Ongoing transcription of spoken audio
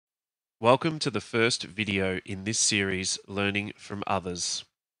Welcome to the first video in this series, Learning from Others.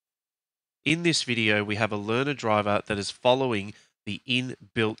 In this video, we have a learner driver that is following the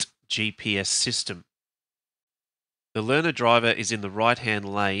inbuilt GPS system. The learner driver is in the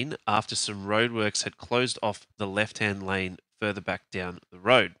right-hand lane after some roadworks had closed off the left-hand lane further back down the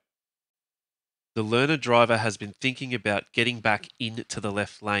road. The learner driver has been thinking about getting back into the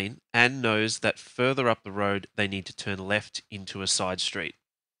left lane and knows that further up the road they need to turn left into a side street.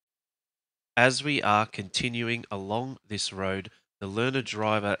 As we are continuing along this road, the learner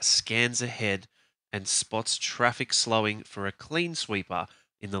driver scans ahead and spots traffic slowing for a clean sweeper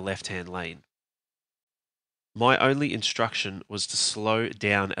in the left-hand lane. My only instruction was to slow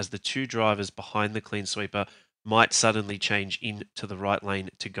down as the two drivers behind the clean sweeper might suddenly change into the right lane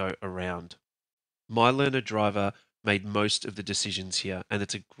to go around. My learner driver made most of the decisions here, and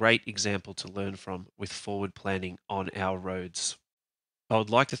it's a great example to learn from with forward planning on our roads. I would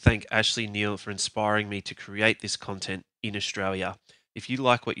like to thank Ashley Neal for inspiring me to create this content in Australia. If you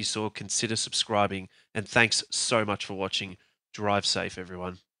like what you saw, consider subscribing, and thanks so much for watching. Drive safe,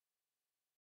 everyone.